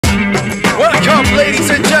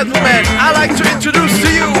ladies and gentlemen, I'd like to introduce to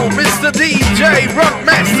you Mr. DJ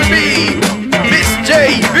Rockmaster B, Miss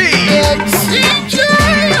Cey B.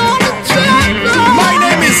 My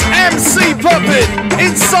name is MC Puppet.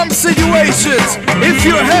 In some situations, if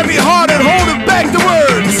you're heavy-hearted, holding back the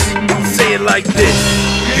words, say it like this.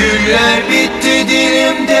 Güller bitti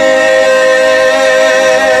dilimde,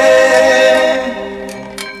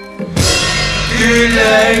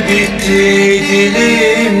 güller bitti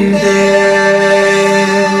dilimde.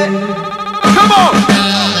 Come on!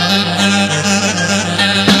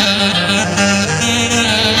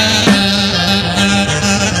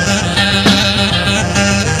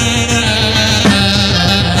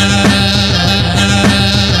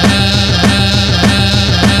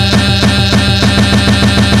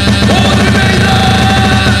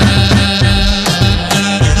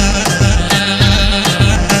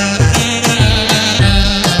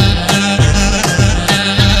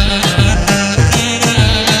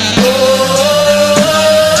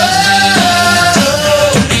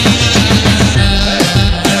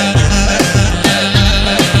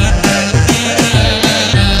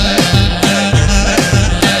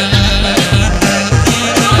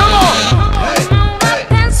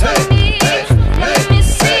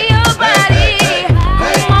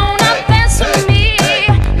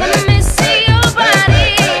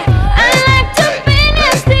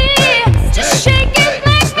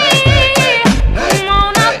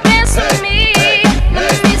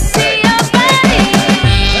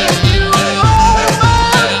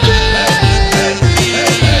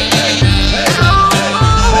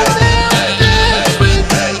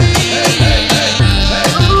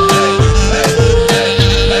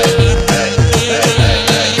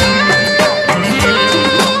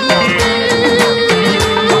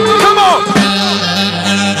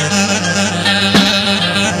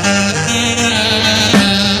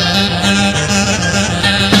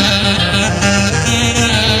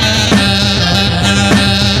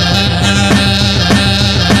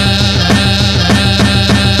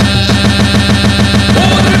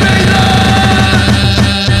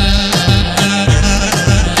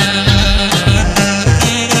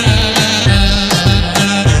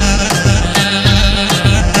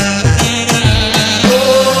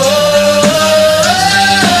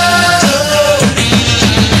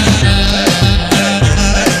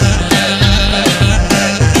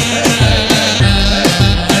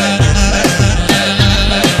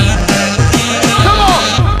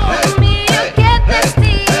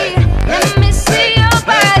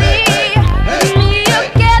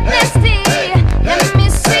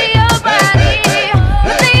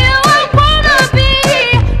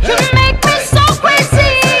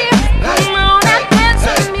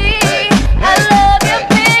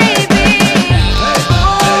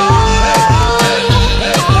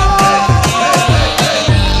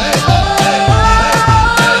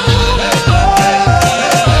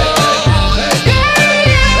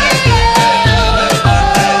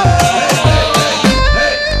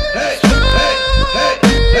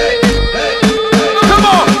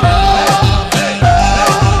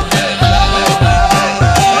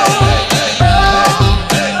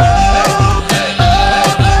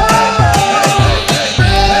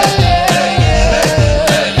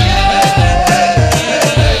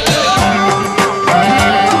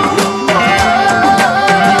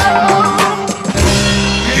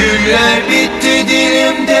 Güller bitti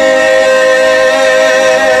dilimde,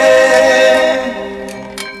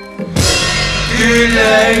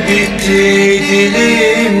 güller bitti dilimde.